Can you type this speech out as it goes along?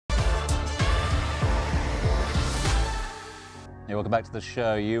Hey, welcome back to the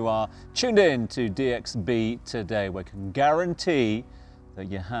show. You are tuned in to DXB Today. We can guarantee that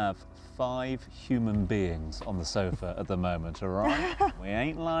you have 5 human beings on the sofa at the moment, all right? We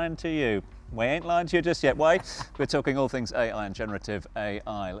ain't lying to you. We ain't lying to you just yet. Why? We're talking all things AI and generative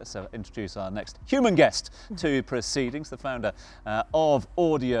AI. Let's introduce our next human guest to proceedings, the founder of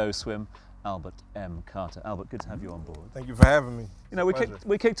AudioSwim, Albert M. Carter. Albert, good to have you on board. Thank you for having me. You know,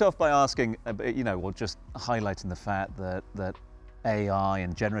 we kicked off by asking, well, just highlighting the fact that AI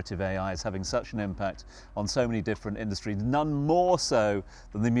and generative AI is having such an impact on so many different industries, none more so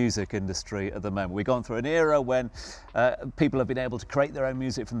than the music industry at the moment. We've gone through an era when people have been able to create their own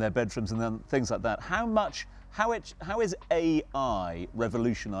music from their bedrooms and then things like that. How is AI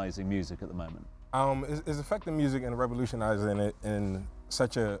revolutionizing music at the moment? It's affecting music and revolutionizing it in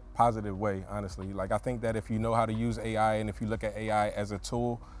such a positive way, honestly. Like, I think that if you know how to use AI and if you look at AI as a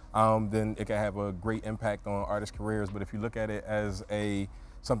tool, then it can have a great impact on artists' careers. But if you look at it as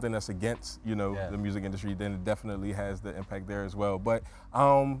something that's against, the music industry, then it definitely has the impact there as well. But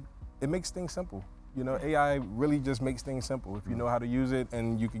it makes things simple. AI really just makes things simple. If you know how to use it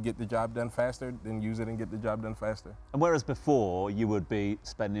and you can get the job done faster, then use it and get the job done faster. And whereas before you would be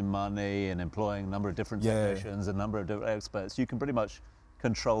spending money and employing a number of different technicians, a number of different experts, you can pretty much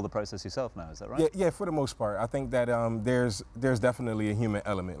control the process yourself now, is that right? Yeah, for the most part. I think that there's definitely a human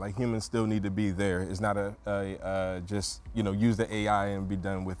element. Like, humans still need to be there. It's not just use the AI and be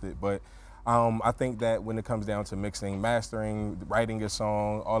done with it. But I think that when it comes down to mixing, mastering, writing a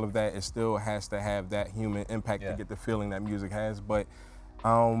song, all of that, it still has to have that human impact to get the feeling that music has. But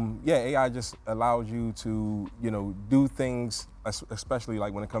AI just allows you to do things, especially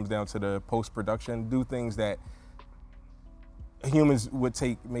like when it comes down to the post-production, do things that humans would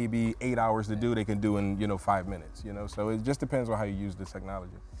take maybe 8 hours to do, they can do in 5 minutes. So it just depends on how you use the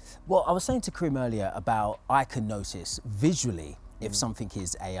technology. Well, I was saying to Karim earlier about I can notice visually if something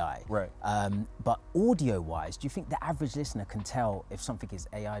is AI. Right. But audio-wise, do you think the average listener can tell if something is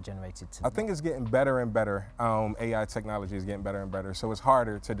AI generated? I think it's getting better and better. AI technology is getting better and better, so it's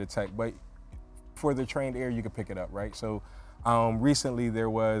harder to detect. But for the trained ear, you can pick it up, right? So recently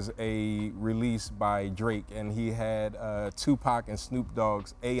there was a release by Drake, and he had Tupac and Snoop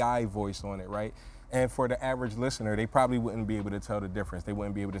Dogg's AI voice on it, right? And for the average listener, they probably wouldn't be able to tell the difference. They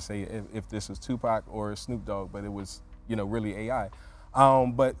wouldn't be able to say if this was Tupac or Snoop Dogg, but it was really AI.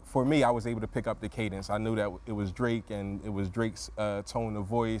 But for me, I was able to pick up the cadence. I knew that it was Drake, and it was Drake's tone of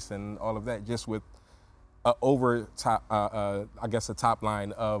voice and all of that, just with a top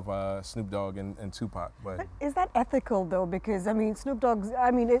line of Snoop Dogg and Tupac. But is that ethical though? Because Snoop Dogg's.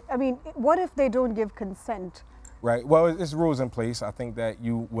 What if they don't give consent? Right. Well, it's rules in place. I think that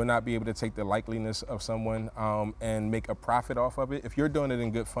you will not be able to take the likeliness of someone and make a profit off of it. If you're doing it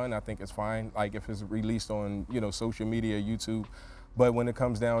in good fun, I think it's fine. Like, if it's released on social media, YouTube. But when it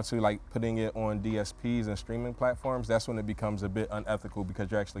comes down to like putting it on DSPs and streaming platforms, that's when it becomes a bit unethical,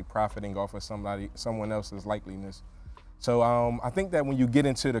 because you're actually profiting off of someone else's likeliness. So I think that when you get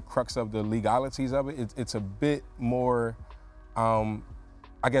into the crux of the legalities of it, it's a bit more.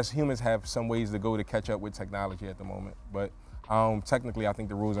 I guess humans have some ways to go to catch up with technology at the moment, but technically I think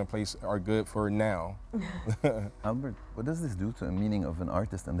the rules in place are good for now. Albert, what does this do to the meaning of an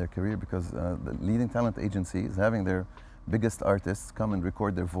artist and their career? Because the leading talent agency is having their biggest artists come and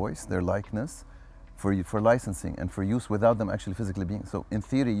record their voice, their likeness, for licensing and for use without them actually physically being. So in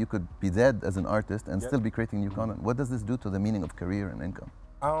theory, you could be dead as an artist and still be creating new content. What does this do to the meaning of career and income?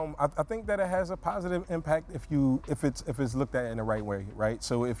 I think that it has a positive impact if it's looked at in the right way, right?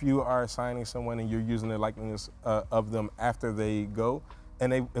 So if you are signing someone and you're using the likeness of them after they go,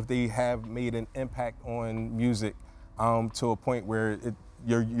 and if they have made an impact on music to a point where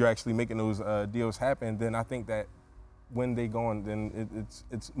you're actually making those deals happen, then I think that when they go on, then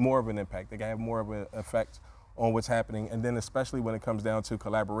it's more of an impact. They can have more of an effect on what's happening, and then especially when it comes down to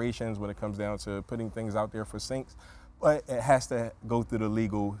collaborations, when it comes down to putting things out there for syncs. But it has to go through the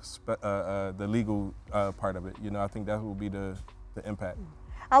legal part of it. I think that will be the impact.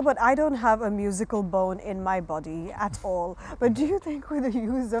 Albert, I don't have a musical bone in my body at all. But do you think with the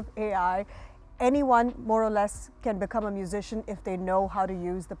use of AI, anyone more or less can become a musician if they know how to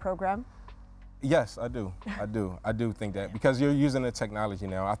use the program? Yes, I do. I do think that, because you're using the technology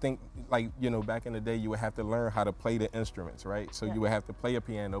now. I think, like, back in the day, you would have to learn how to play the instruments, right? So you would have to play a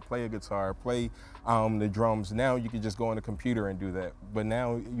piano, play a guitar, play the drums. Now you can just go on the computer and do that. But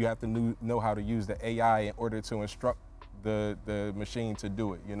now you have to know how to use the AI in order to instruct the machine to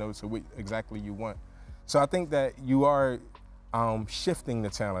do it, so what exactly you want. So I think that you are shifting the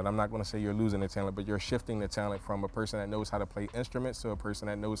talent. I'm not going to say you're losing the talent, but you're shifting the talent from a person that knows how to play instruments to a person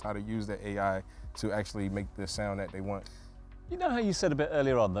that knows how to use the AI to actually make the sound that they want. You know how you said a bit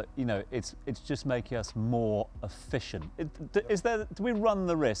earlier on that, you know, it's just making us more efficient. Do we run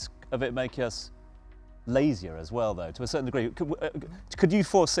the risk of it making us lazier as well, though, to a certain degree? Could you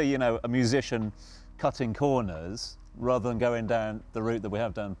foresee, you know, a musician cutting corners rather than going down the route that we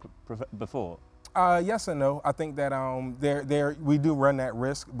have done before? Yes and no. I think that we do run that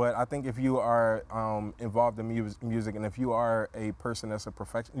risk, but I think if you are involved in music, and if you are a person that's a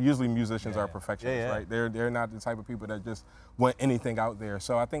perfectionist, usually musicians are perfectionists, right? They're not the type of people that just want anything out there.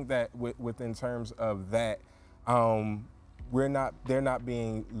 So I think that within terms of that, they're not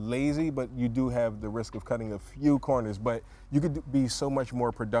being lazy, but you do have the risk of cutting a few corners. But you could be so much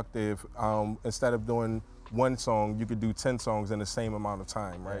more productive. Instead of doing one song, you could do 10 songs in the same amount of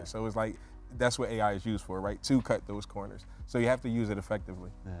time, right? So it's like, that's what AI is used for, right? To cut those corners. So you have to use it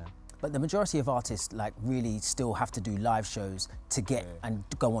effectively. Yeah. But the majority of artists like really still have to do live shows to get and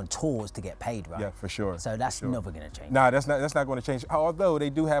go on tours to get paid, right? Yeah, for sure. So that's never going to change. No, that's not going to change. Although they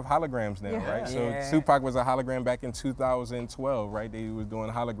do have holograms now, right? So Tupac was a hologram back in 2012, right? They was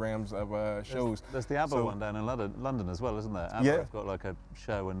doing holograms of shows. There's the ABBA one down in London as well, isn't there? ABBA's got like a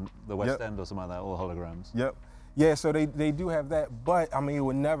show in the West End or something like that, all holograms. Yep. Yeah, so they do have that, but I mean, it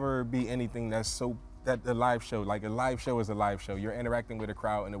would never be anything that's so, that the live show, like a live show is a live show. You're interacting with a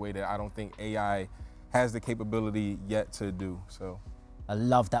crowd in a way that I don't think AI has the capability yet to do, so. I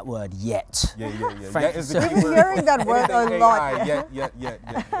love that word, yet. Yeah. Frank, is so the key word. Hearing that word a lot. Yet.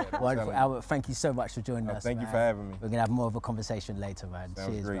 Wonderful. Albert, thank you so much for joining us. Thank you for having me. We're going to have more of a conversation later, man.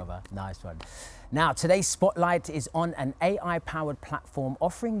 Sounds Cheers, great. brother. Nice one. Now, today's spotlight is on an AI-powered platform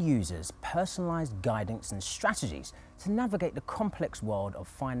offering users personalized guidance and strategies to navigate the complex world of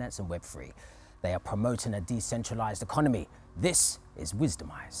finance and Web3. They are promoting a decentralized economy. This is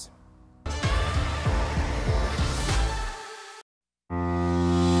Wisdomize.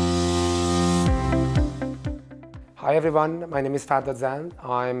 Hi everyone, my name is Fardad Zand.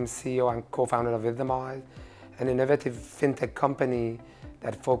 I'm CEO and co-founder of Wisdomize, an innovative fintech company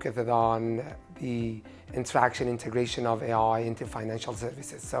that focuses on the interaction integration of AI into financial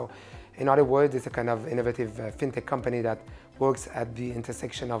services. So in other words, it's a kind of innovative fintech company that works at the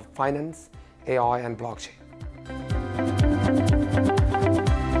intersection of finance, AI and blockchain.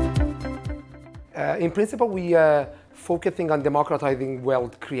 In principle, we are focusing on democratizing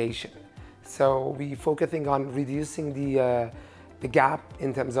wealth creation. So we're focusing on reducing the gap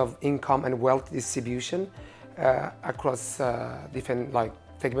in terms of income and wealth distribution across different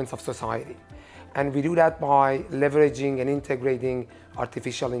segments of society. And we do that by leveraging and integrating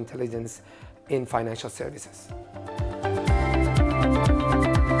artificial intelligence in financial services.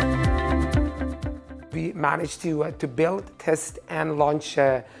 We managed to build, test, and launch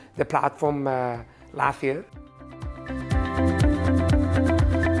the platform last year.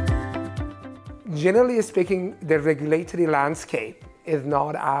 Generally speaking, the regulatory landscape is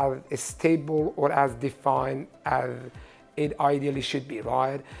not as stable or as defined as it ideally should be,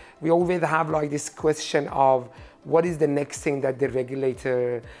 right? We always have like this question of what is the next thing that the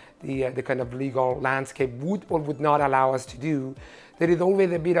regulator, the kind of legal landscape would or would not allow us to do. There is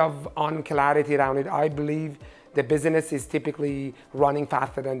always a bit of unclarity around it. I believe the business is typically running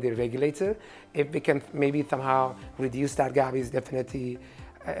faster than the regulator. If we can maybe somehow reduce that gap, is definitely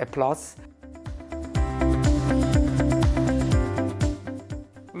a plus.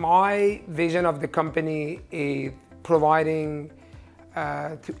 My vision of the company is providing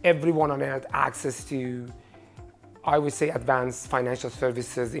to everyone on earth access to, I would say, advanced financial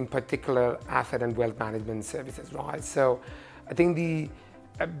services, in particular asset and wealth management services, right? So I think the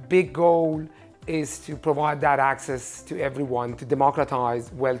big goal is to provide that access to everyone, to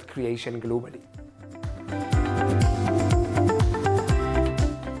democratize wealth creation globally.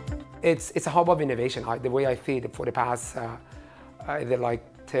 It's a hub of innovation. The way I see it, for the past either like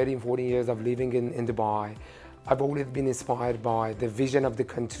 30 and 40 years of living in Dubai, I've always been inspired by the vision of the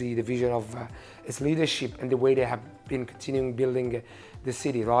country, the vision of its leadership, and the way they have been continuing building the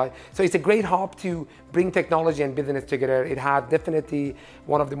city, right? So it's a great hub to bring technology and business together. It has definitely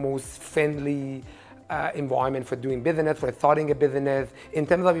one of the most friendly environment for doing business, for starting a business. In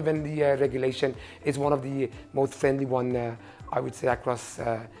terms of even the regulation, it's one of the most friendly one, I would say, across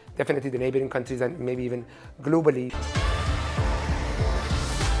definitely the neighboring countries and maybe even globally.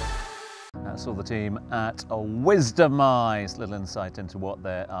 That's all the team at Wisdomize. Little insight into what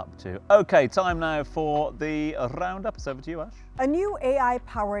they're up to. Okay, time now for the roundup. It's over to you, Ash. A new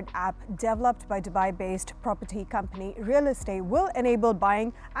AI-powered app developed by Dubai-based property company Real Estate will enable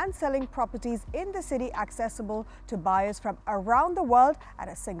buying and selling properties in the city accessible to buyers from around the world at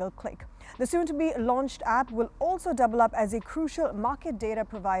a single click. The soon-to-be launched app will also double up as a crucial market data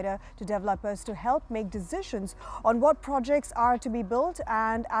provider to developers to help make decisions on what projects are to be built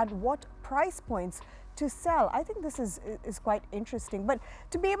and at what price points to sell. I think this is quite interesting. But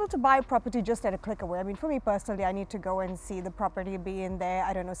to be able to buy property just at a click away, I mean, for me personally, I need to go and see the property, be in there,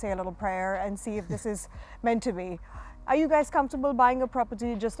 I don't know, say a little prayer and see if this is meant to be. Are you guys comfortable buying a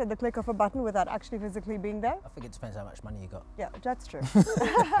property just at the click of a button without actually physically being there? I think it depends how much money you got. Yeah, that's true. If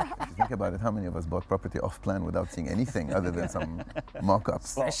you think about it, how many of us bought property off plan without seeing anything other than some mock-ups?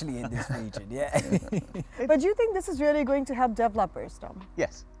 Especially in this region, yeah. But do you think this is really going to help developers, Tom?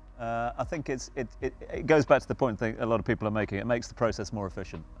 Yes. I think it goes back to the point that a lot of people are making. It makes the process more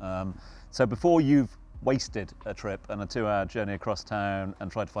efficient. So before you've wasted a trip and a 2-hour journey across town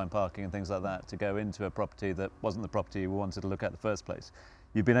and tried to find parking and things like that to go into a property that wasn't the property you wanted to look at in the first place,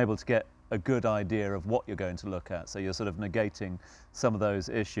 you've been able to get a good idea of what you're going to look at. So you're sort of negating some of those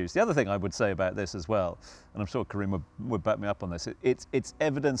issues. The other thing I would say about this as well, and I'm sure Kareem would back me up on this, it's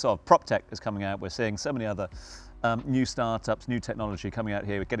evidence of PropTech is coming out. We're seeing so many other new startups, new technology coming out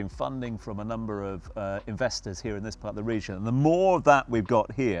here. We're getting funding from a number of investors here in this part of the region. And the more of that we've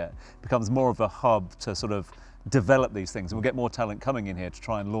got here, becomes more of a hub to sort of develop these things. And we'll get more talent coming in here to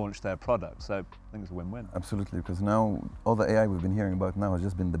try and launch their products. So I think it's a win-win. Absolutely, because now all the AI we've been hearing about now has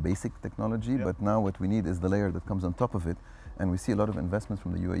just been the basic technology, but now what we need is the layer that comes on top of it. And we see a lot of investments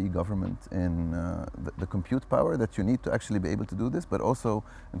from the UAE government in the compute power that you need to actually be able to do this, but also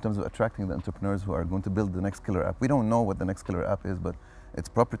in terms of attracting the entrepreneurs who are going to build the next killer app. We don't know what the next killer app is, but it's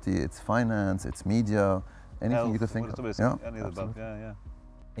property, it's finance, it's media, anything Health, you could think of. Any of the above, yeah.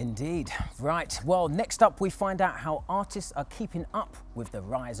 Indeed. Right. Well, next up we find out how artists are keeping up with the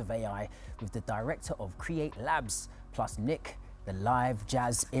rise of AI with the director of Create Labs, plus Nick, the live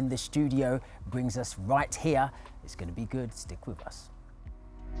jazz in the studio, brings us right here. It's going to be good. Stick with us.